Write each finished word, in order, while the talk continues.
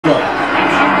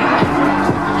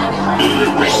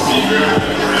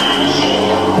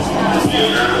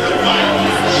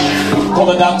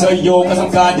a doctor, yo, cause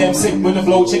I'm goddamn sick with the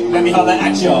flow chick, let me holler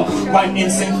at ya. Right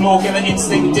instinct flow, killer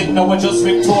instinct, didn't know I just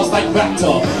ripped tours like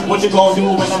Raptor. What you gonna do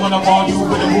when I'm on you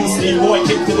with a Bruce Lee boy,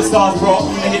 kick to the stars, bro?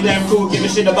 And your damn crew give a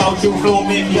shit about you, flow,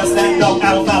 make me a stand up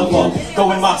alfalfa.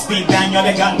 Going Mach speed, bang, y'all,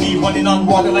 they got me running on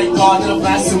water like God in a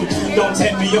blast suit. Don't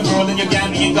tempt me, you're girl and your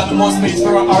gammy ain't got no more space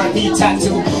for a R&B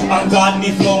tattoo.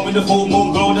 Ungodly flow with the full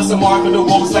moon glow, that's a mark of the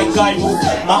wolves like Kaibu.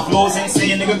 My flow's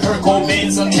insane, nigga Kurt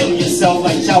Cobain, so kill yourself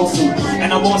like Chelsea.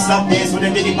 And I won't stop dance with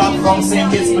a diddy pop from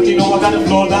St. Kitts, but you know I got a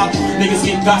flow lock. Niggas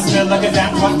get gospel like a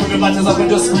damn truck, with the matches up and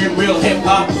just scream real hip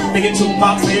hop. Nigga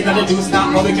Tupac, say that the juice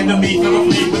not public in the meat, never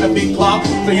fleet with a big clock.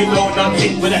 So you know not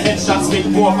hit with a headshot, spit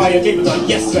 4 fire, give it a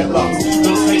yes, dreadlocks.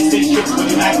 Those face this shit when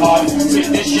you act hard,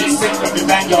 spit this shit sick from your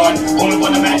backyard. Only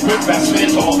one of that grip rap, spit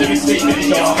it all, lyrics stay finish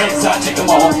y'all, headshot, take them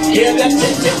all. Hear that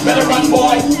tick, better run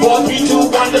boy, 4, 3,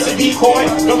 2, 1, that's a decoy.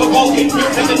 Rubber Vulcan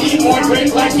grip and the D-boy, break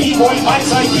like D-boy, my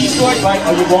side destroyed. Right,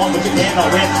 are you wrong, but you cannot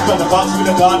win. From the box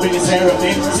with a god, with a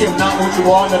seraphim. See, I'm not what you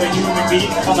are, not a human being.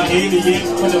 I'm an alien,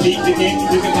 when the beat begin.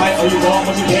 You can fight, are you wrong,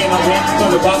 but you cannot win. From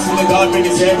the box with a god, with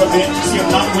a seraphim. See, I'm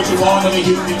not what you are, not a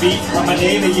human being. I'm an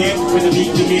alien, when the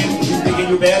beat begin. Thinking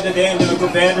you better than, lyrical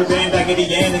veteran, back at the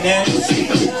end and then.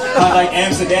 I like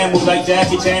Amsterdam, move like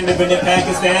Jackie Chan, living in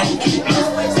Pakistan.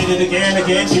 Did it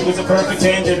again, she was a perfect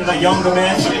 10, did a younger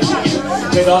man.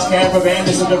 With us caravan,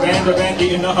 this is the Van,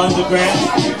 eating 100 grand.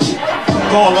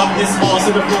 Call up this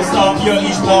monster, the full stop, you're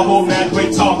each wobble man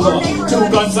with talker.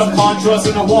 2 guns of contrast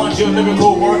and a wand, your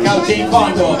lyrical workout, Jane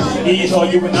Fonda. These are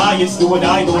you and I, it's do and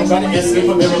I, don't try to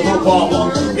escape a miracle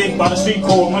bomber. Big by the street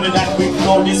code, one of that quick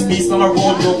flow, this beast on a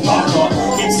road, no talker.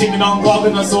 Keep singing on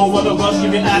Gorganus, so what a rush,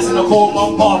 giving ass in a cold,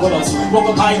 on par with us.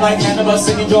 Woke up high like cannabis,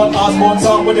 singing John Osborne's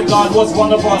song with the God was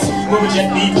one of us. Moving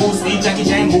Jet Li, Bruce Lee, Jackie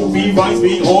Chan, movie, Rice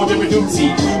me, all different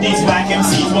doozy. These whack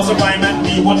MCs must have rhyme at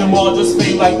me, watch them all just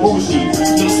fade like bullshit.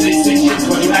 Just say sick shit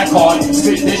when you act hard,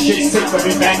 spit this shit sick from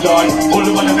your backyard. Only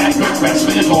one of that quick rap,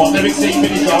 spit it all, lyrics stay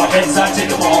finish y'all, headside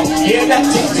take them all. Hear that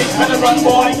tick tick, better run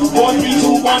boy, 4, 3,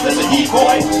 2, 1, that's a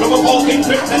decoy. From a Vulcan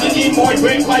grip and a D-boy,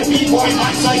 break like B-boy, my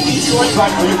side destroyed.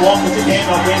 Right where you walk with your hand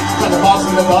on it, try to box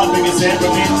with the God, bring it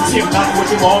seraphim. See I'm not what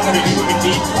you want, and you can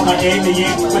deep. I'm an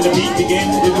alien, when the beat begin.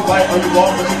 You can fight or you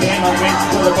walk with your hand on it,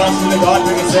 try to box with the God,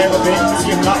 bring it seraphim. See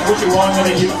I'm not what you want,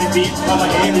 and you can deep. I'm an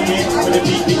alien, when the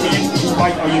beat begin.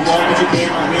 Fight or you walk with your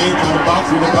hand on it, try to box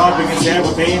with the God, bring it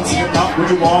seraphim. See I'm not what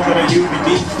you want, and you can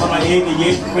deep. I'm an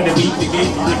alien, when the beat begin.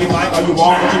 You can fight or you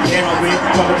walk with your hand on it,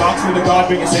 try to box with the God,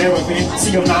 bring it seraphim.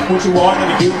 See I'm not what you want,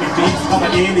 and you can deep. I'm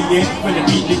an alien, when the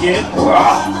beat begin.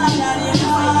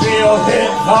 Real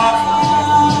hip hop,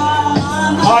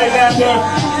 Highlander.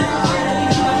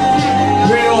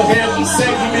 Real hip,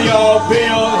 sing to me all.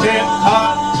 Real hip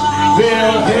hop,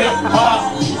 real hip hop,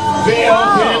 real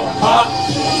hip hop.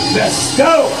 Let's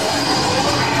go.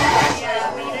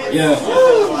 Yeah.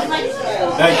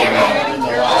 Thank you,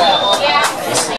 man.